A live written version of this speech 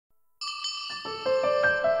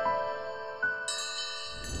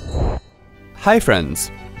Hi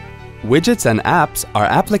friends! Widgets and apps are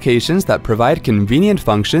applications that provide convenient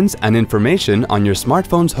functions and information on your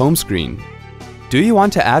smartphone's home screen. Do you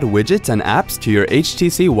want to add widgets and apps to your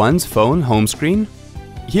HTC One's phone home screen?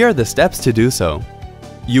 Here are the steps to do so.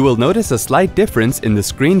 You will notice a slight difference in the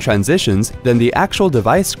screen transitions than the actual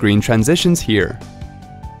device screen transitions here.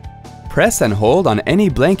 Press and hold on any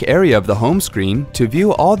blank area of the home screen to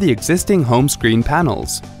view all the existing home screen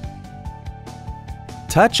panels.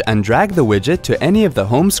 Touch and drag the widget to any of the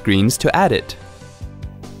home screens to add it.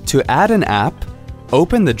 To add an app,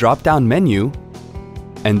 open the drop-down menu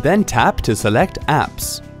and then tap to select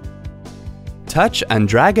Apps. Touch and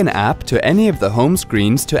drag an app to any of the home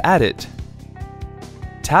screens to add it.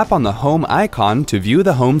 Tap on the home icon to view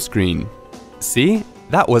the home screen. See?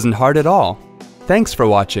 That wasn't hard at all. Thanks for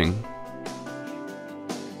watching.